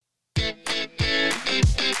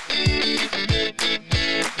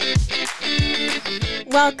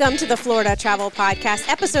Welcome to the Florida Travel Podcast,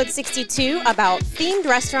 episode 62, about themed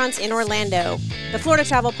restaurants in Orlando. The Florida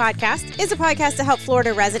Travel Podcast is a podcast to help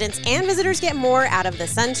Florida residents and visitors get more out of the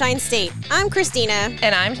Sunshine State. I'm Christina.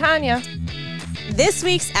 And I'm Tanya. This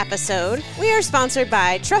week's episode, we are sponsored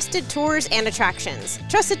by Trusted Tours and Attractions.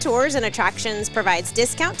 Trusted Tours and Attractions provides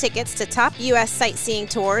discount tickets to top U.S. sightseeing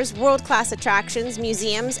tours, world-class attractions,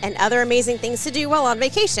 museums, and other amazing things to do while on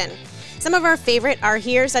vacation. Some of our favorite are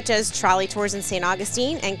here, such as trolley tours in St.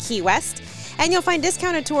 Augustine and Key West. And you'll find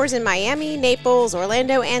discounted tours in Miami, Naples,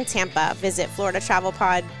 Orlando, and Tampa. Visit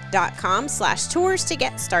floridatravelpod.com/tours to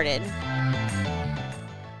get started.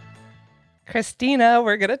 Christina,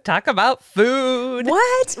 we're going to talk about food.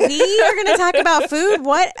 What? We are going to talk about food?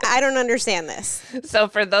 What? I don't understand this. So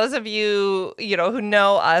for those of you, who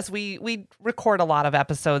know us, we record a lot of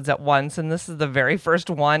episodes at once, and this is the very first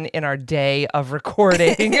one in our day of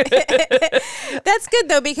recording. That's good,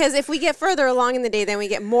 though, because if we get further along in the day, then we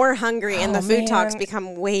get more hungry, and the food talks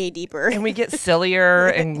become way deeper. And we get sillier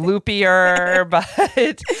and loopier.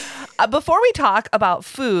 But before we talk about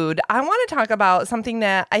food, I want to talk about something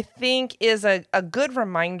that I think is a good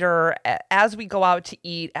reminder as we go out to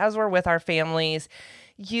eat, as we're with our families.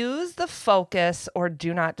 Use the focus or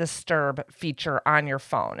do not disturb feature on your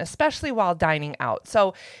phone, especially while dining out.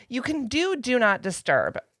 So you can do not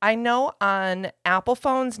disturb. I know on Apple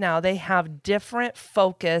phones now they have different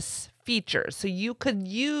focus features. So you could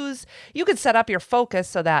set up your focus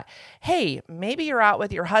so that, hey, maybe you're out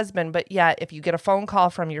with your husband, but yet if you get a phone call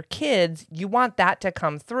from your kids, you want that to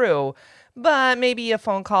come through. But maybe a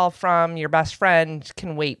phone call from your best friend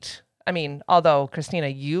can wait. I mean, although, Christina,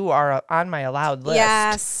 you are on my allowed list.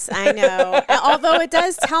 Yes, I know. Although it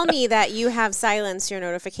does tell me that you have silenced your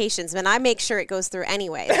notifications, and I make sure it goes through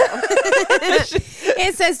anyway.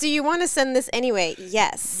 It says, do you want to send this anyway?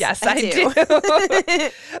 Yes. Yes, I do.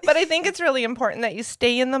 But I think it's really important that you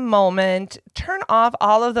stay in the moment. Turn off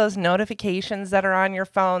all of those notifications that are on your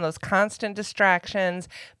phone, those constant distractions.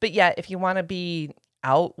 But yet, if you want to be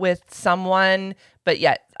out with someone, but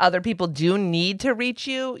yet other people do need to reach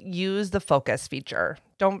you, use the focus feature.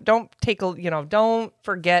 Don't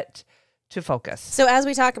forget to focus. So as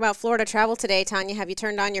we talk about Florida travel today, Tanya, have you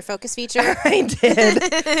turned on your focus feature? I did.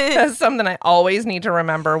 That's something I always need to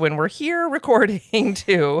remember when we're here recording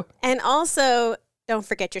too. And also, don't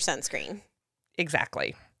forget your sunscreen.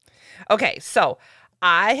 Exactly. Okay, so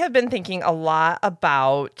I have been thinking a lot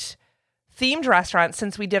about themed restaurants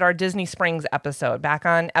since we did our Disney Springs episode back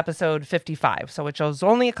on episode 55, which was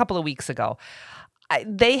only a couple of weeks ago.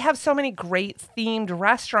 They have so many great themed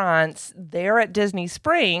restaurants there at Disney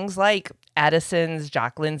Springs, like Edison's,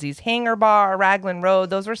 Jock Lindsay's Hangar Bar, Raglan Road.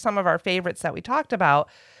 Those were some of our favorites that we talked about.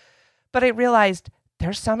 But I realized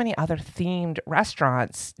there's so many other themed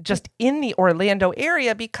restaurants just in the Orlando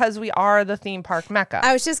area because we are the theme park mecca.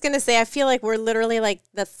 I was just going to say, I feel like we're literally like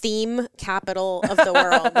the theme capital of the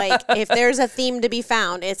world. Like if there's a theme to be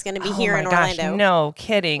found, it's going to be here in Orlando. Gosh, no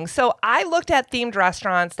kidding. So I looked at themed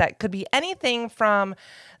restaurants that could be anything from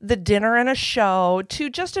the dinner and a show to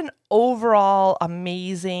just an overall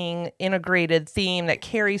amazing integrated theme that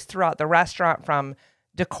carries throughout the restaurant from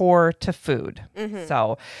decor to food. Mm-hmm.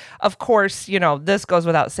 So, of course, this goes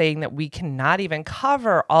without saying that we cannot even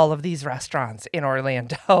cover all of these restaurants in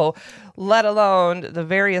Orlando, let alone the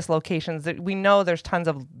various locations that we know there's tons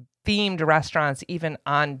of themed restaurants even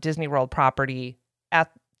on Disney World property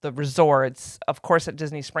at the resorts, of course, at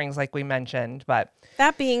Disney Springs, like we mentioned. But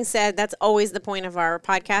that being said, that's always the point of our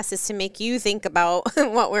podcast, is to make you think about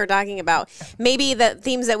what we're talking about. Maybe the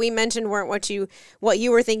themes that we mentioned weren't what you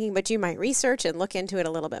were thinking, but you might research and look into it a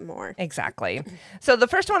little bit more. Exactly. So the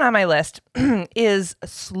first one on my list is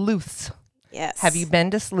Sleuths. Yes. Have you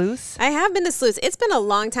been to Sleuths? I have been to Sleuths. It's been a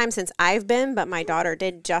long time since I've been, but my daughter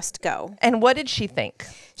did just go. And what did she think?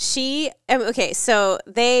 She said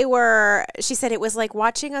it was like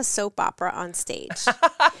watching a soap opera on stage.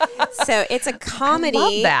 So it's a comedy. I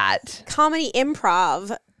love that. Comedy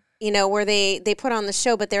improv, where they put on the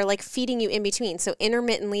show, but they're like feeding you in between. So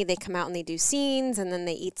intermittently they come out and they do scenes, and then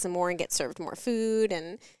they eat some more and get served more food,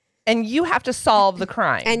 and you have to solve the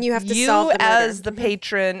crime. And you have to solve the murder. You, as the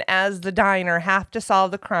patron, as the diner, have to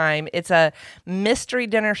solve the crime. It's a mystery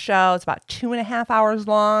dinner show. It's about 2.5 hours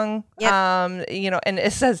long. Yep. And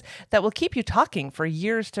it says that will keep you talking for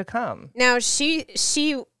years to come. Now, she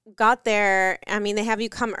got there. I mean, they have you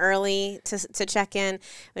come early to check in.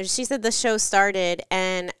 She said the show started,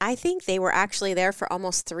 and I think they were actually there for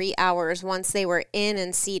almost 3 hours once they were in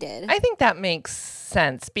and seated. I think that makes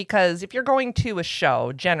sense, because if you're going to a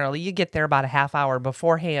show, generally you get there about a half hour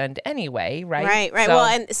beforehand anyway, right? Right. Well,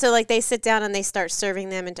 and so they sit down and they start serving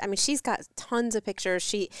them, and I mean, she's got tons of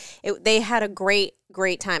pictures. They had a great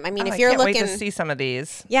great time. I mean, if I you're can't looking, wait to see some of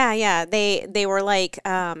these. yeah, they were like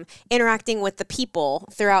interacting with the people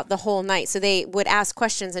throughout the whole night. So they would ask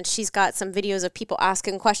questions, and she's got some videos of people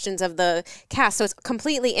asking questions of the cast. So it's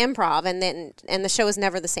completely improv, and the show is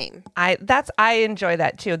never the same. I enjoy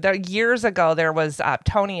that too. Years ago, there was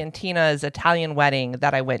Tony and Tina's Italian wedding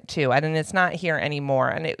that I went to, and it's not here anymore.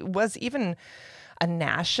 And it was even a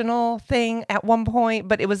national thing at one point,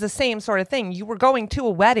 but it was the same sort of thing. You were going to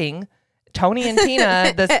a wedding. Tony and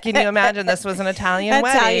Tina, can you imagine this was an Italian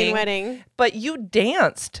wedding? But you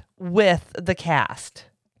danced with the cast.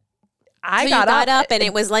 I got up and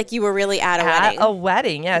it was like you were really at a wedding. A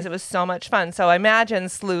wedding, yes. It was so much fun. So I imagine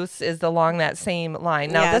Sleuths is along that same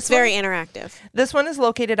line. Now, it's very interactive. This one is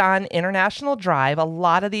located on International Drive. A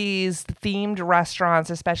lot of these themed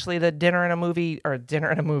restaurants, especially the dinner and a movie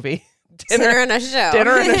dinner and a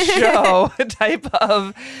show type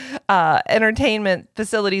of entertainment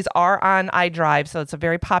facilities are on iDrive. So it's a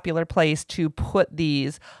very popular place to put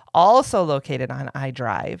these. Also located on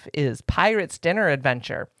iDrive is Pirates Dinner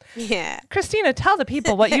Adventure. Yeah. Christina, tell the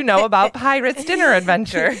people what you know about Pirates Dinner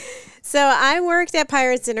Adventure. So I worked at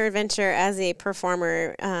Pirates Dinner Adventure as a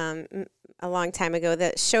performer a long time ago.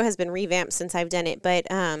 The show has been revamped since I've done it. But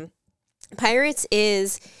Pirates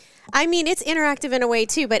is... it's interactive in a way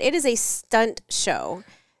too, but it is a stunt show.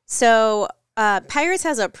 So Pirates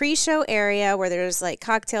has a pre-show area where there's like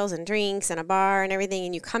cocktails and drinks and a bar and everything,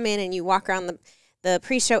 and you come in and you walk around the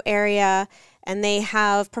pre-show area, and they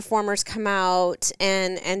have performers come out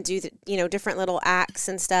and do different little acts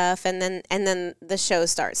and stuff, and then the show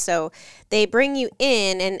starts. So they bring you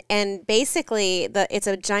in, and basically it's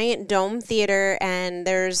a giant dome theater, and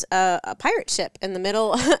there's a pirate ship in the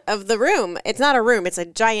middle of the room. It's not a room; it's a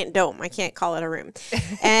giant dome. I can't call it a room.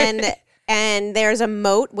 And there's a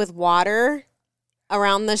moat with water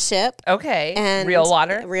around the ship. Okay, and real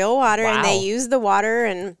water, wow. And they use the water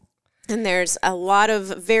and there's a lot of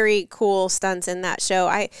very cool stunts in that show.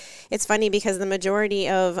 It's funny because the majority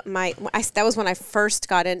of that was when I first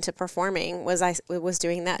got into performing, was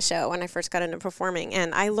doing that show when I first got into performing.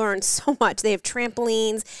 And I learned so much. They have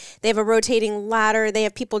trampolines, they have a rotating ladder, they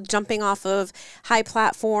have people jumping off of high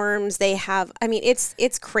platforms. They have,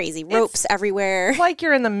 it's crazy. Ropes everywhere. It's like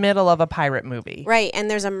you're in the middle of a pirate movie. Right.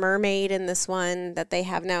 And there's a mermaid in this one that they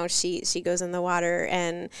have now. She goes in the water,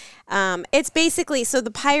 and it's basically, so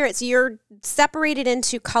the pirates, you're separated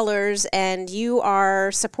into colors and you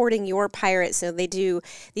are supporting your pirate. So they do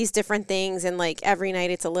these different things, and like every night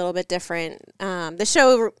it's a little bit different. The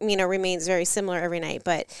show, remains very similar every night,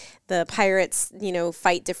 but the pirates,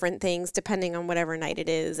 fight different things depending on whatever night it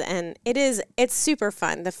is. And it's super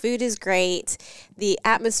fun. The food is great. The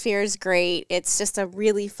atmosphere is great. It's just a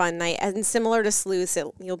really fun night. And similar to Sleuths,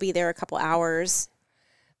 you'll be there a couple hours.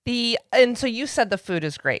 And so you said the food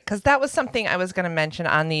is great, because that was something I was going to mention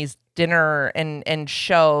on these dinner and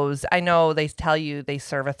shows. I know they tell you they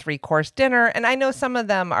serve a 3-course dinner, and I know some of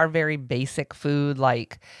them are very basic food,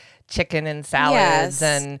 like chicken and salads,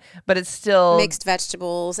 but it's still mixed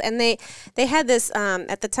vegetables. And they had this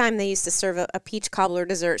at the time. They used to serve a peach cobbler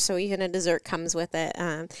dessert, so even a dessert comes with it.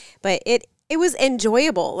 But it was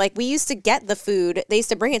enjoyable. Like, we used to get the food. They used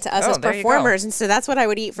to bring it to us as performers, and so that's what I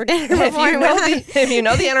would eat for dinner. If you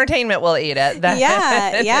know the entertainment will eat it, then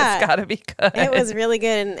it's got to be good. It was really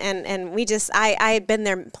good, and we just I had been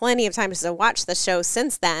there plenty of times to watch the show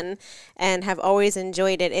since then, and have always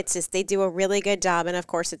enjoyed it. It's just they do a really good job, and of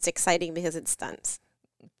course it's exciting because it's stunts.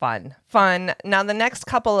 Fun. Now, the next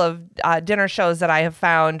couple of dinner shows that I have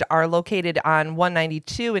found are located on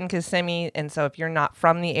 192 in Kissimmee. And so if you're not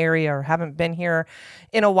from the area or haven't been here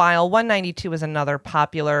in a while, 192 is another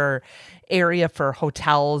popular area for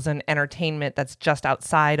hotels and entertainment that's just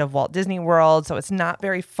outside of Walt Disney World. So it's not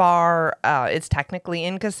very far. It's technically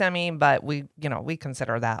in Kissimmee, but we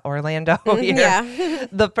consider that Orlando here. Yeah.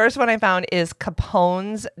 The first one I found is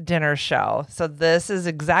Capone's Dinner Show. So this is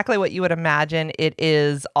exactly what you would imagine. It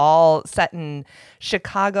is all set in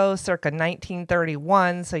Chicago circa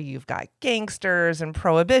 1931. So you've got gangsters and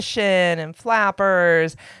prohibition and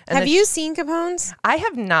flappers. And have you seen Capone's? I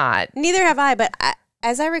have not. Neither have I, but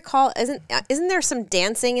as I recall, isn't there some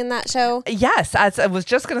dancing in that show? Yes, I was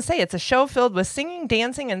just going to say, it's a show filled with singing,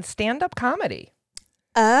 dancing, and stand-up comedy.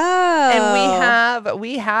 Oh. And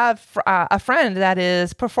we have a friend that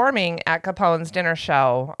is performing at Capone's Dinner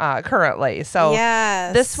Show currently. So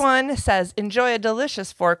yes. This one says, enjoy a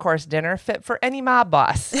delicious 4-course dinner fit for any mob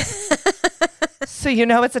boss. So you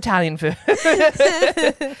know it's Italian food.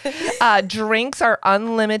 Drinks are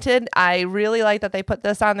unlimited. I really like that they put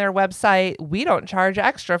this on their website. We don't charge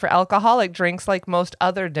extra for alcoholic drinks like most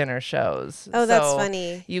other dinner shows. Oh, that's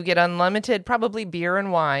funny. You get unlimited, probably beer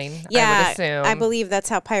and wine, Yeah, I would assume. I believe that's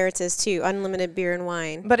how Pirates is too. Unlimited beer and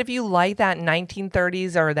wine. But if you like that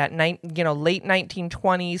 1930s or that late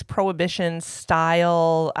 1920s prohibition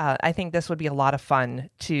style, I think this would be a lot of fun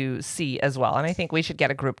to see as well. And I think we should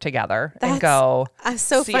get a group together and go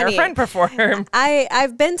so see funny. our friend perform.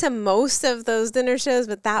 I've been to most of those dinner shows,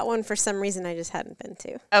 but that one for some reason I just hadn't been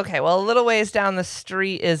to. Okay, well, a little ways down the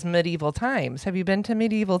street is Medieval Times. Have you been to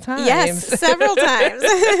Medieval Times? Yes, several times.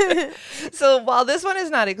 So while this one is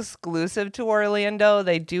not exclusive to Orlando,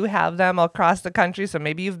 they do have them across the country. So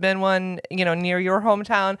maybe you've been one, near your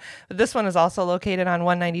hometown. But this one is also located on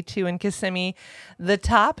 192 in Kissimmee. The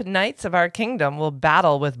top knights of our kingdom will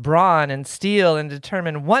battle with brawn and steel and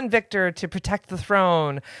determine one victor to protect the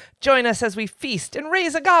throne. Join us as we feast and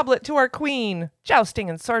raise a goblet to our queen. Jousting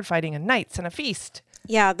and sword fighting and knights and a feast.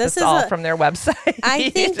 Yeah, this is all from their website. I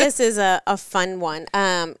think this is a fun one.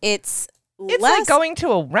 It's like going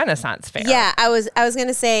to a Renaissance fair. Yeah, I was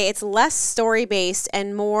gonna say it's less story based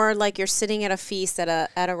and more like you're sitting at a feast at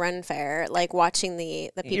a Ren fair, like watching the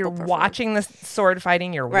people. You're perform. watching the sword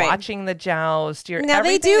fighting. You're Right. watching the joust. You're Now,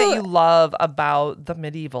 everything that you love about the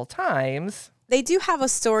medieval times. They do have a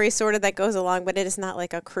story sort of that goes along, but it is not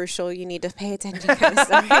like a crucial, you need to pay attention kind of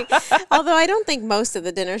story. Although I don't think most of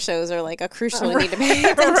the dinner shows are like a crucial, you need to pay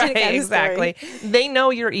attention Right, kind of exactly. story. They know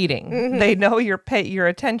you're eating. Mm-hmm. They know your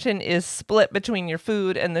attention is split between your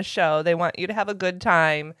food and the show. They want you to have a good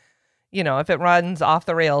time. If it runs off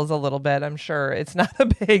the rails a little bit, I'm sure it's not a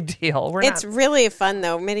big deal. It's really fun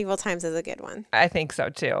though. Medieval Times is a good one. I think so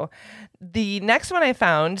too. The next one I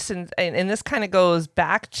found, and this kind of goes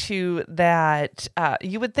back to that,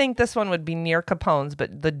 you would think this one would be near Capone's,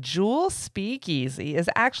 but the Jewel Speakeasy is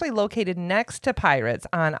actually located next to Pirates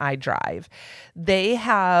on iDrive. They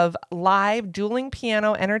have live dueling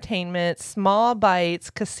piano entertainment, small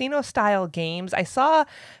bites, casino-style games. I saw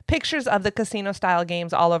pictures of the casino-style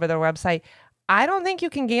games all over their website. I don't think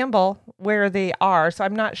you can gamble where they are, so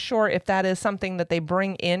I'm not sure if that is something that they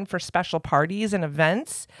bring in for special parties and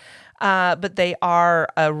events. But they are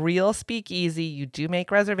a real speakeasy. You do make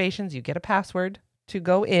reservations. You get a password to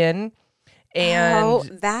go in.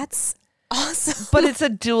 And that's awesome. But it's a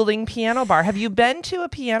dueling piano bar. Have you been to a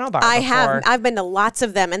piano bar I before? have. I've been to lots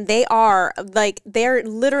of them, and they're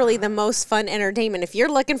literally the most fun entertainment. If you're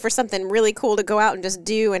looking for something really cool to go out and just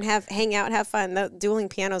do and hang out, have fun, the dueling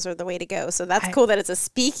pianos are the way to go. So that's cool that it's a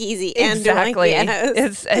speakeasy and dueling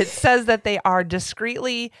pianos. It says that they are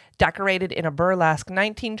discreetly decorated in a burlesque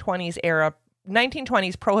 1920s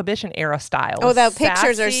Prohibition era style. Oh, the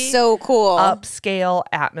pictures are so cool. Upscale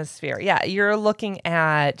atmosphere. Yeah, you're looking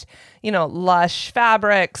at, lush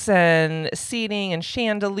fabrics and seating and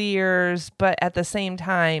chandeliers, but at the same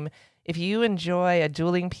time, if you enjoy a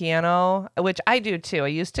dueling piano, which I do too. I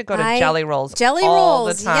used to go to Jelly Rolls all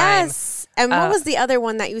the time. Yes. And what was the other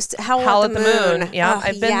one that used to Howl at the Moon? Yeah,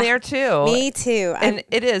 I've been there too. Me too. And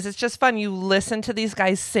it's just fun. You listen to these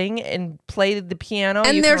guys sing and play the piano.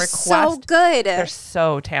 And they're so good. They're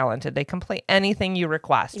so talented. They can play anything you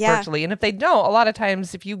request virtually. And if they don't, a lot of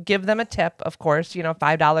times if you give them a tip, of course, $5,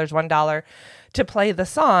 $1 to play the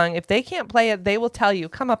song, if they can't play it, they will tell you,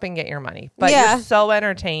 come up and get your money. But you're so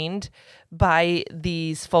entertained by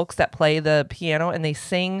these folks that play the piano and they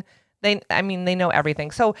sing. They know everything.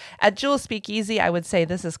 So at Jewel Speakeasy, I would say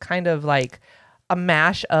this is kind of like a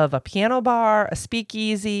mash of a piano bar, a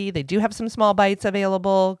speakeasy. They do have some small bites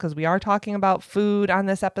available because we are talking about food on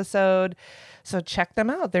this episode. So check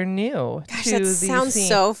them out. They're new. Gosh, that sounds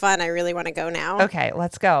so fun. I really want to go now. Okay,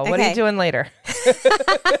 let's go. What are you doing later?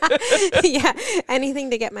 Yeah,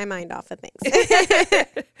 anything to get my mind off of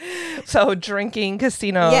things. So drinking,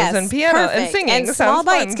 casinos, and piano and singing. And small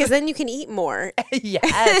bites because then you can eat more.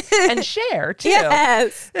 Yes, and share too.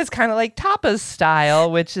 Yes. It's kind of like tapas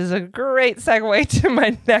style, which is a great segue to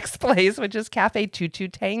my next place, which is Cafe Tutu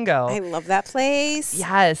Tango. I love that place.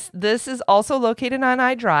 Yes, this is also located on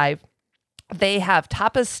iDrive. They have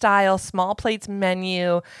tapas style, small plates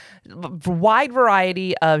menu, wide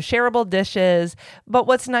variety of shareable dishes. But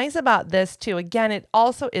what's nice about this too, again, it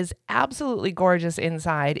also is absolutely gorgeous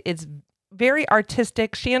inside. It's very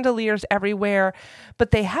artistic, chandeliers everywhere,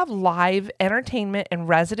 but they have live entertainment and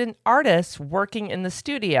resident artists working in the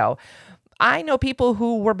studio. I know people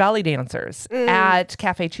who were belly dancers at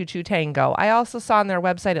Cafe Choo Choo Tango. I also saw on their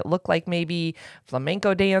website it looked like maybe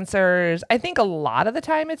flamenco dancers. I think a lot of the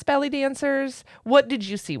time it's belly dancers. What did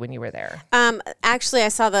you see when you were there? Actually, I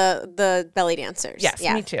saw the belly dancers. Yes,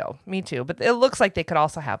 yeah. Me too. But it looks like they could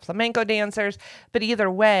also have flamenco dancers. But either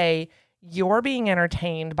way, you're being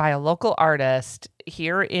entertained by a local artist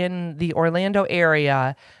here in the Orlando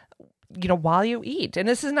area, while you eat. And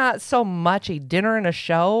this is not so much a dinner and a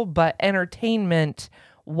show, but entertainment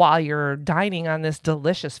while you're dining on this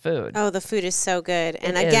delicious food. Oh, the food is so good.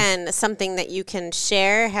 And again, something that you can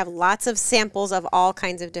share, have lots of samples of all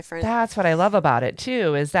kinds of different. That's what I love about it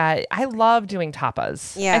too, is that I love doing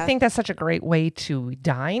tapas. Yeah. I think that's such a great way to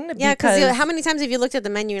dine. Yeah, because how many times have you looked at the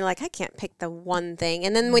menu and you're like, I can't pick the one thing.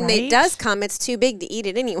 And then when it does come, it's too big to eat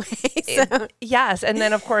it anyway. So. Yes. And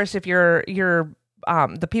then of course, if you're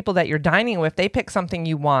the people that you're dining with, they pick something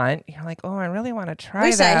you want. You're like, oh, I really want to try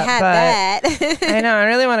Wish that. I had that. I know, I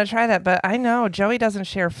really want to try that, but I know Joey doesn't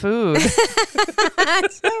share food.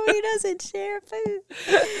 Joey doesn't share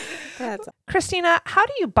food. Christina, how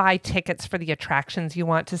do you buy tickets for the attractions you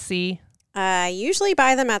want to see? I usually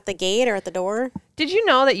buy them at the gate or at the door. Did you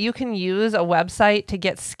know that you can use a website to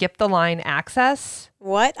get skip the line access?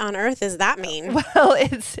 What on earth does that mean? Well,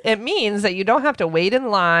 it means that you don't have to wait in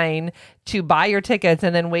line to buy your tickets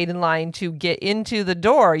and then wait in line to get into the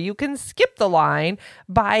door. You can skip the line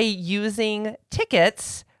by using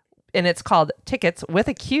Tickets, and it's called Tickets with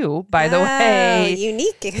a Q, by the way.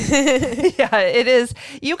 Unique. Yeah, it is.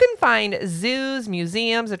 You can find zoos,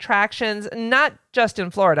 museums, attractions, not just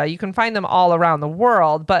in Florida. You can find them all around the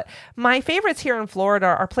world. But my favorites here in Florida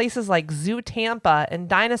are places like Zoo Tampa and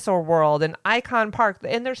Dinosaur World and Icon Park.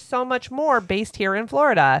 And there's so much more based here in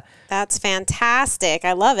Florida. That's fantastic.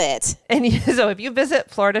 I love it. And so if you visit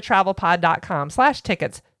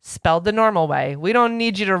floridatravelpod.com/tickets, spelled the normal way. We don't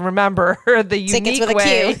need you to remember the unique with a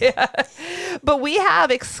way. Q. But we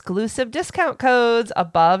have exclusive discount codes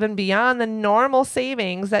above and beyond the normal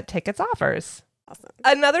savings that Tickets offers. Awesome.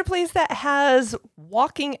 Another place that has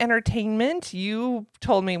walking entertainment, you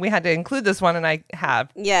told me we had to include this one, and I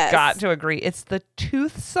have got to agree. It's the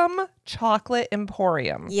Toothsome Chocolate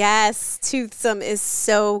Emporium. Yes, Toothsome is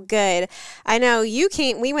so good. I know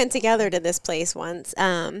we went together to this place once.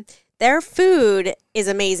 Their food is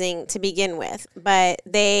amazing to begin with, but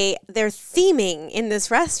their theming in this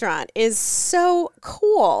restaurant is so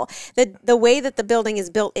cool. The way that the building is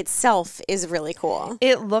built itself is really cool.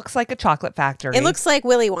 It looks like a chocolate factory. It looks like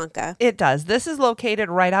Willy Wonka. It does. This is located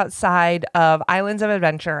right outside of Islands of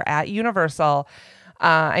Adventure at Universal.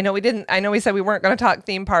 I know we said we weren't going to talk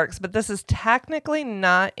theme parks, but this is technically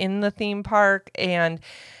not in the theme park, and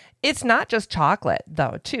it's not just chocolate,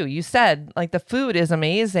 though, too. You said, the food is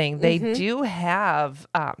amazing. They do have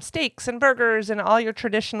steaks and burgers and all your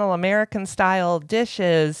traditional American-style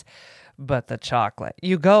dishes, but the chocolate.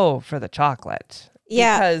 You go for the chocolate.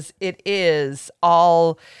 Yeah. Because it is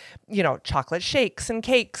all, chocolate shakes and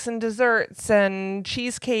cakes and desserts and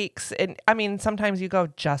cheesecakes. And I mean, sometimes you go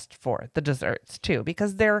just for the desserts too,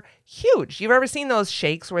 because they're huge. You've ever seen those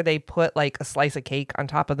shakes where they put a slice of cake on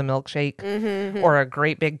top of the milkshake or a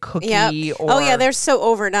great big cookie? Yep. They're so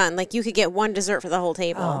overdone. You could get one dessert for the whole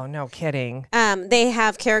table. Oh, no kidding. They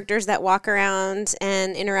have characters that walk around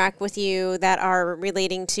and interact with you that are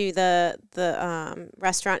relating to the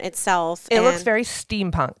restaurant itself. It looks very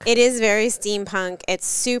steampunk. It is very steampunk. It's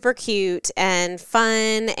super cute and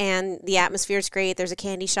fun, and the atmosphere is great. There's a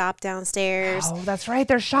candy shop downstairs. Oh, that's right.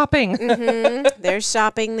 They're shopping. There's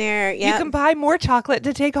shopping there. Yep. You can buy more chocolate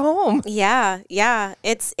to take home. Yeah.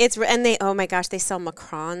 It's and they, oh my gosh, they sell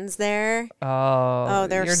macarons there. Oh,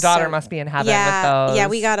 your daughter must be in heaven with those. Yeah,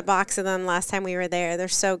 we got a box of them last time we were there. They're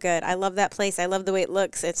so good. I love that place. I love the way it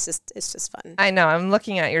looks. It's just fun. I know. I'm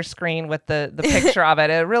looking at your screen with the picture of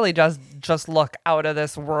it. It really does just look out of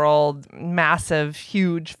this world. Massive,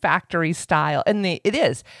 huge factory style. And it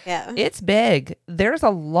is. Yeah. It's big. There's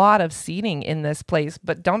a lot of seating in this place,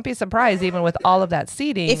 but don't be surprised even with all of that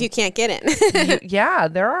seating. If you can't get in.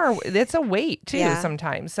 It's a wait too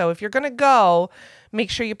sometimes. So if you're going to go, make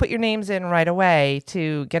sure you put your names in right away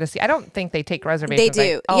to get a seat. I don't think they take reservations.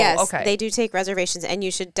 They do. Yes. Okay. They do take reservations, and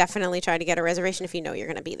you should definitely try to get a reservation if you know you're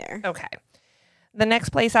going to be there. Okay. The next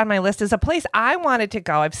place on my list is a place I wanted to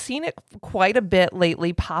go. I've seen it quite a bit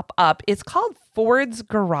lately pop up. It's called Ford's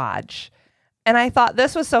Garage. And I thought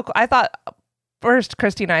this was so cool. First,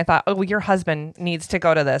 Christina, I thought, your husband needs to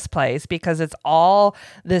go to this place because it's all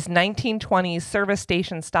this 1920s service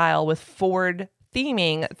station style with Ford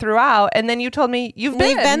theming throughout. And then you told me we've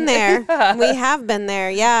been there. We have been there.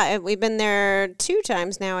 Yeah. We've been there 2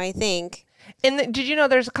 times now, I think. And did you know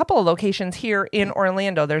there's a couple of locations here in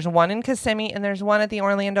Orlando? There's one in Kissimmee and there's one at the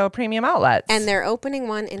Orlando Premium Outlets. And they're opening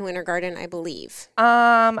one in Winter Garden, I believe.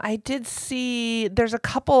 I did see there's a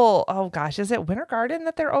couple. Oh gosh, is it Winter Garden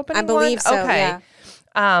that they're opening? I believe one? so. Okay. Yeah.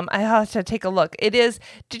 I have to take a look. It is.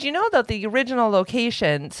 Did you know that the original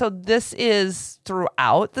location? So this is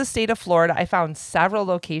throughout the state of Florida. I found several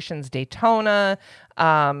locations: Daytona,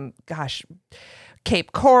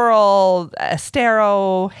 Cape Coral,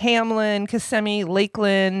 Estero, Hamlin, Kissimmee,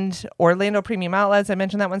 Lakeland, Orlando Premium Outlets. I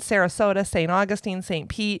mentioned that one. Sarasota, St. Augustine, St.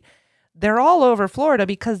 Pete. They're all over Florida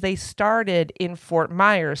because they started in Fort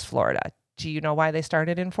Myers, Florida. Do you know why they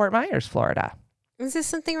started in Fort Myers, Florida? Is this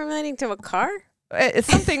something relating to a car? It's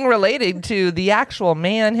something related to the actual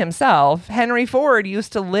man himself. Henry Ford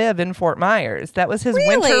used to live in Fort Myers. That was his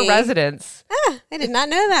winter residence. I did not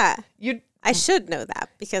know that. You I should know that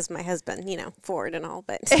because my husband, Ford and all,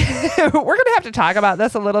 but we're going to have to talk about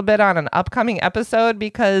this a little bit on an upcoming episode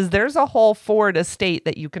because there's a whole Ford estate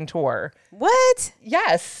that you can tour. What?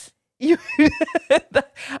 Yes.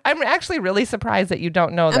 I'm actually really surprised that you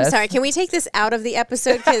don't know this. I'm sorry. Can we take this out of the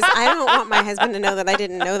episode? Because I don't want my husband to know that I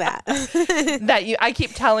didn't know that. I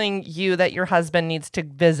keep telling you that your husband needs to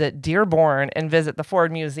visit Dearborn and visit the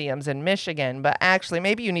Ford museums in Michigan, but actually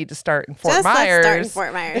maybe you need to start in Fort Myers. Let's start in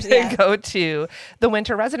Fort Myers, yeah. And go to the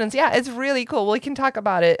winter residence. Yeah, it's really cool. We can talk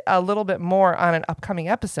about it a little bit more on an upcoming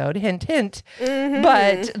episode. Hint, hint. Mm-hmm.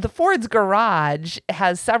 But the Ford's Garage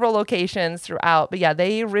has several locations throughout. But yeah,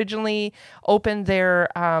 they originally opened their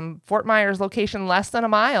Fort Myers location less than a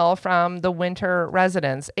mile from the winter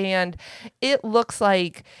residence. And it looks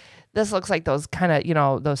like those kind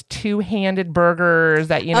of, those two-handed burgers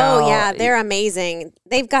that, Oh, yeah. They're amazing.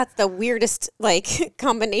 They've got the weirdest,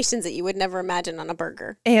 combinations that you would never imagine on a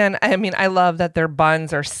burger. And, I mean, I love that their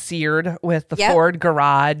buns are seared with the Ford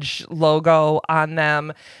Garage logo on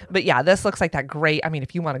them. But, yeah, this looks like that great. I mean,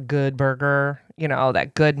 if you want a good burger,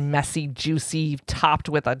 that good, messy, juicy, topped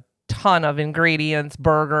with a ton of ingredients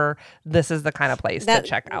burger, this is the kind of place to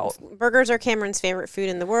check out. Burgers are Cameron's favorite food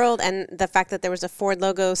in the world, and the fact that there was a Ford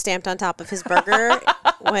logo stamped on top of his burger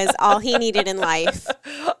was all he needed in life.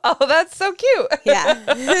 Oh, that's so cute. Yeah.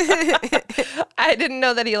 I didn't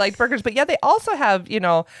know that he liked burgers, but yeah, they also have,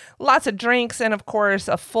 lots of drinks and of course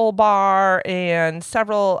a full bar and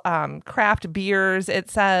several craft beers, it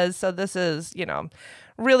says. So this is,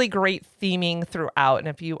 really great theming throughout. And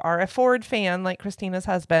if you are a Ford fan like Christina's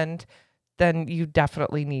husband, then you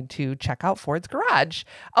definitely need to check out Ford's Garage.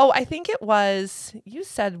 Oh, I think it was, you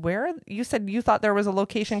said you thought there was a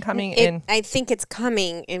location coming in. I think it's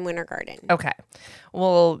coming in Winter Garden. Okay.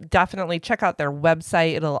 We'll definitely check out their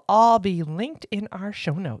website. It'll all be linked in our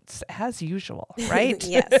show notes as usual, right?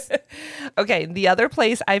 Yes. Okay. The other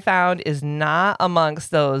place I found is not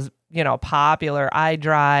amongst those, popular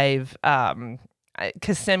iDrive,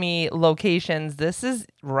 Kissimmee locations. This is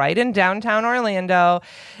right in downtown Orlando.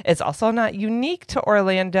 It's also not unique to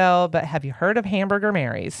Orlando, but have you heard of Hamburger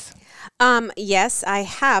Mary's? Yes, I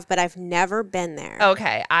have, but I've never been there.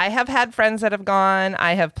 Okay. I have had friends that have gone.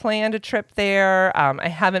 I have planned a trip there. I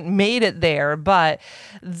haven't made it there, but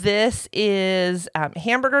this is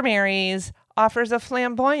Hamburger Mary's offers a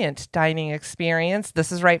flamboyant dining experience.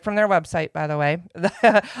 This is right from their website, by the way,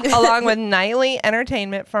 along with nightly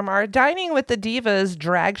entertainment from our Dining with the Divas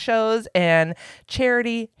drag shows and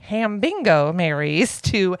charity ham bingo Marys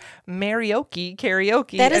to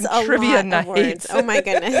karaoke that is and trivia nights. Words. Oh my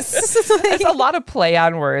goodness. There's a lot of play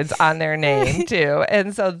on words on their name too.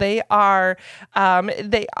 And so they are,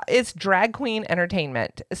 it's drag queen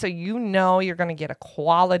entertainment. So you're going to get a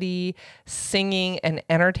quality singing and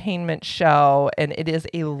entertainment show. And it is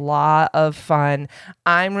a lot of fun.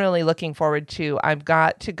 I'm really looking forward to, I've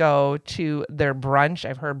got to go to their brunch.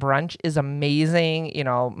 I've heard brunch is amazing.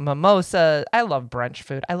 Mimosa. I love brunch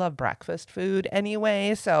food. I love breakfast food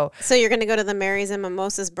anyway. So you're going to go to the Marys and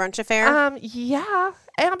Mimosas brunch affair? Yeah,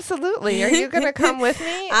 absolutely. Are you going to come with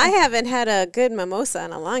me? I haven't had a good mimosa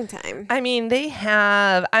in a long time. I mean, they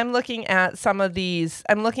have, I'm looking at some of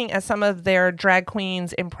their drag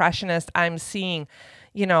queens, impressionists. I'm seeing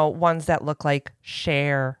ones that look like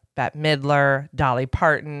Cher, Bette Midler, Dolly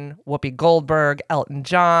Parton, Whoopi Goldberg, Elton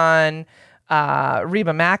John,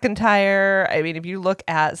 Reba McEntire. I mean, if you look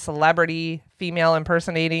at celebrity female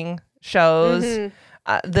impersonating shows,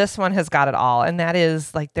 this one has got it all. And that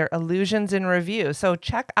is their Illusions in Review. So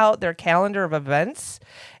check out their calendar of events.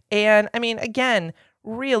 And I mean, again,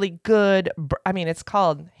 really good. It's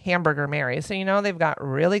called Hamburger Mary. So, they've got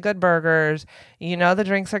really good burgers. The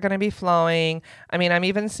drinks are going to be flowing. I mean, I'm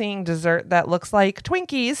even seeing dessert that looks like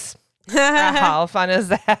Twinkies. How fun is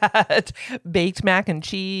that? Baked mac and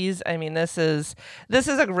cheese. I mean, this is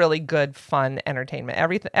a really good, fun entertainment.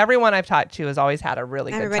 Everyone I've talked to has always had a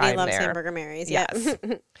really good time there. Everybody loves Hamburger Mary's. Yes.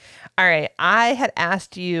 Yeah. All right. I had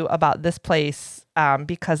asked you about this place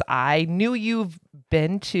because I knew you've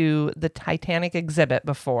been to the Titanic exhibit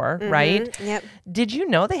before, right? Yep. Did you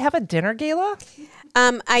know they have a dinner gala?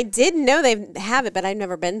 I did know they have it, but I've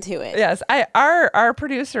never been to it. Yes, our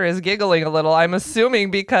producer is giggling a little. I'm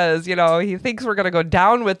assuming because he thinks we're going to go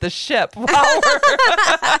down with the ship. While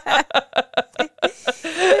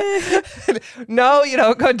No, you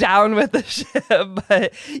don't go down with the ship,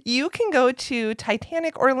 but you can go to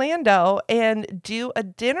Titanic Orlando and do a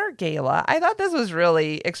dinner gala. I thought this was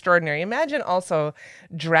really extraordinary. Imagine also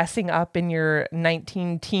dressing up in your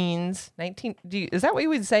 19-teens. Is that what you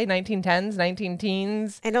would say? 1910s,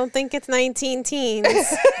 19-teens? I don't think it's 19 teens.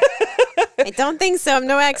 I don't think so. I'm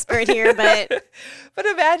no expert here, but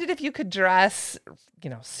imagine if you could dress,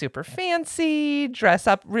 super fancy, dress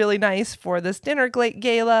up really nice for this dinner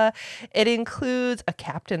gala. It includes a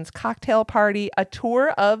captain's cocktail party, a tour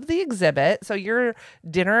of the exhibit. So your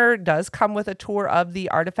dinner does come with a tour of the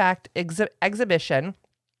artifact exhibition.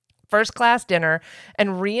 First class dinner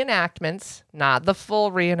and reenactments, not the full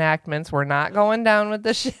reenactments. We're not going down with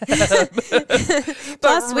the ship.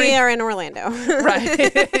 Plus we are in Orlando.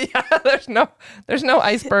 Right. Yeah, there's no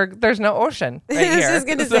iceberg. There's no ocean right here. I was just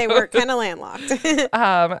going to say we're kind of landlocked.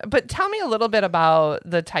 But tell me a little bit about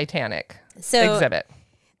the Titanic exhibit.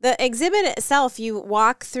 The exhibit itself, you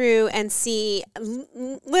walk through and see,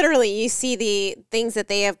 literally, you see the things that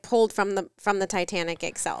they have pulled from the Titanic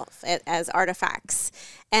itself as artifacts,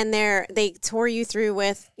 and they tour you through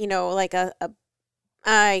with like an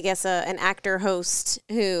actor host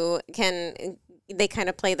who they kind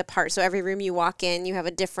of play the part. So every room you walk in, you have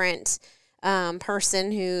a different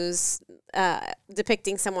person who's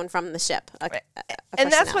depicting someone from the ship. And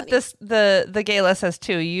that's what the gala says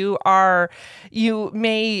too. You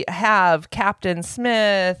may have Captain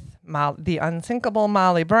Smith, the unsinkable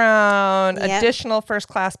Molly Brown, additional first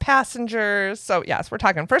class passengers. So yes, we're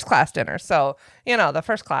talking first class dinner. So the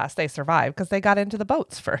first class, they survived because they got into the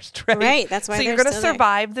boats first, right? Right. That's why. So you're going to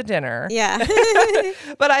survive the dinner. Yeah.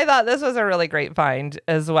 But I thought this was a really great find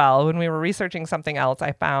as well. When we were researching something else,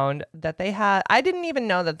 I found that I didn't even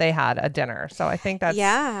know that they had a dinner. So I think that's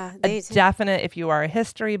a definite, if you are a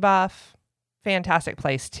history buff, fantastic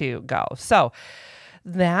place to go. So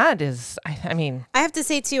that is, I mean, I have to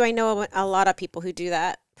say too, I know a lot of people who do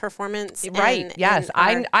that performance. Right. Yes.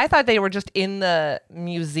 I thought they were just in the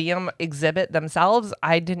museum exhibit themselves.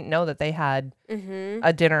 I didn't know that they had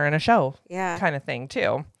a dinner and a show kind of thing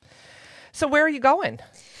too. So where are you going?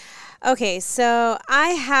 Okay, so I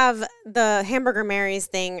have the Hamburger Mary's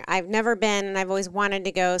thing. I've never been, and I've always wanted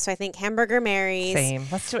to go. So I think Hamburger Mary's. Same.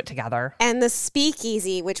 Let's do it together. And the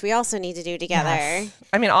Speakeasy, which we also need to do together. Yes.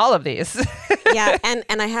 I mean, all of these. Yeah, and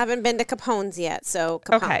I haven't been to Capone's yet, so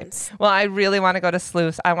Capone's. Okay. Well, I really want to go to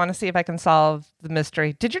Sleuth's. I want to see if I can solve the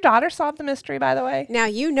mystery. Did your daughter solve the mystery, by the way? Now,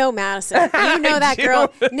 Madison. You know that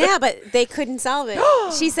girl. Yeah, but they couldn't solve it.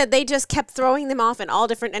 She said they just kept throwing them off in all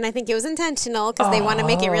different, and I think it was intentional because they want to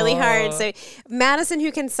make it really hard. So Madison,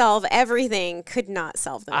 who can solve everything, could not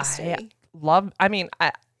solve the mystery.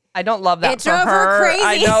 I don't love that. It drove her crazy.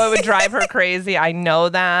 I know it would drive her crazy. I know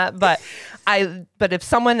that, but if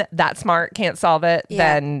someone that smart can't solve it,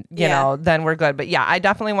 then then we're good. But yeah, I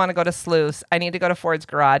definitely want to go to Sleuth's. I need to go to Ford's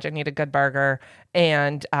Garage. I need a good burger,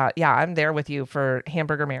 and I'm there with you for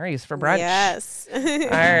Hamburger Mary's for brunch. Yes. All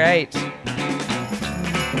right.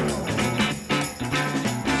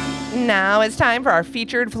 Now it's time for our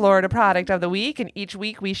featured Florida product of the week. And each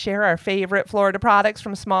week we share our favorite Florida products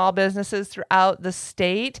from small businesses throughout the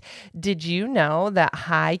state. Did you know that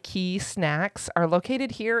High Key Snacks are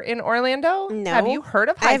located here in Orlando? No. Have you heard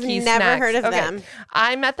of High Key Snacks? I've never heard of them.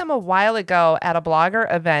 I met them a while ago at a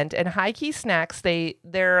blogger event, and High Key Snacks,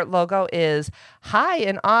 their logo is high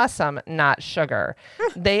and awesome, not sugar.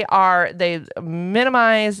 They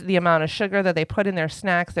minimize the amount of sugar that they put in their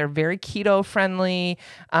snacks. They're very keto friendly,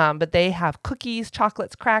 but they have cookies,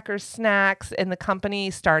 chocolates, crackers, snacks, and the company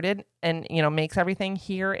started and makes everything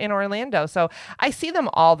here in Orlando. So I see them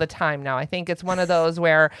all the time now. I think it's one of those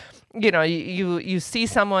where you see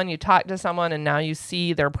someone, you talk to someone, and now you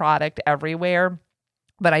see their product everywhere.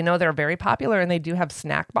 But I know they're very popular, and they do have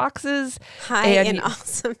snack boxes. High and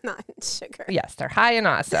awesome, not sugar. Yes, they're high and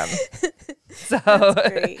awesome. So,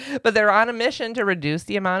 but they're on a mission to reduce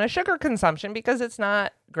the amount of sugar consumption because it's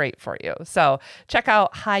not great for you. So check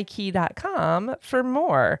out highkey.com for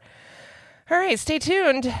more. All right, stay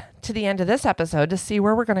tuned to the end of this episode to see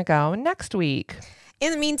where we're going to go next week.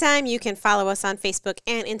 In the meantime, you can follow us on Facebook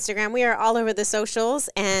and Instagram. We are all over the socials,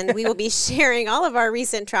 and we will be sharing all of our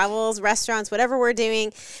recent travels, restaurants, whatever we're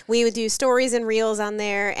doing. We would do stories and reels on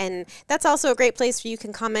there, and that's also a great place where you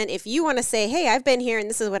can comment if you want to say, hey, I've been here and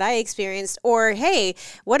this is what I experienced, or hey,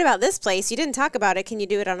 what about this place? You didn't talk about it. Can you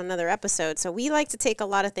do it on another episode? So we like to take a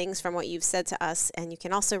lot of things from what you've said to us, and you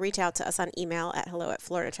can also reach out to us on email at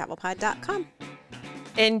hello@floridatravelpod.com.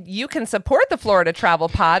 And you can support the Florida Travel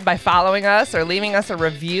Pod by following us or leaving us a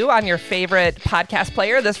review on your favorite podcast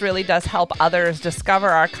player. This really does help others discover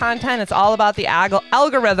our content. It's all about the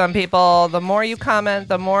algorithm, people. The more you comment,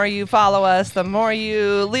 the more you follow us, the more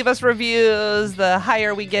you leave us reviews, the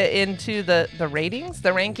higher we get into the ratings, the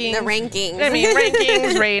rankings. The rankings. I mean,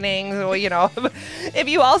 rankings, ratings, well, you know. If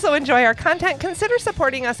you also enjoy our content, consider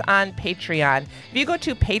supporting us on Patreon. If you go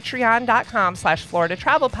to patreon.com/Florida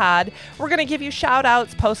Travel Pod, we're going to give you shout outs,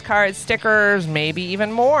 postcards, stickers, maybe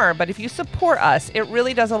even more. But if you support us, it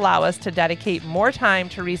really does allow us to dedicate more time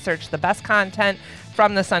to research the best content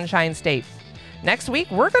from the Sunshine State. Next week,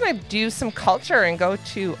 we're going to do some culture and go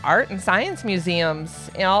to art and science museums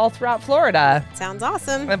all throughout Florida. Sounds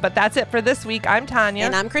awesome. But that's it for this week. I'm Tanya.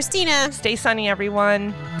 And I'm Christina. Stay sunny,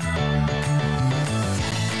 everyone.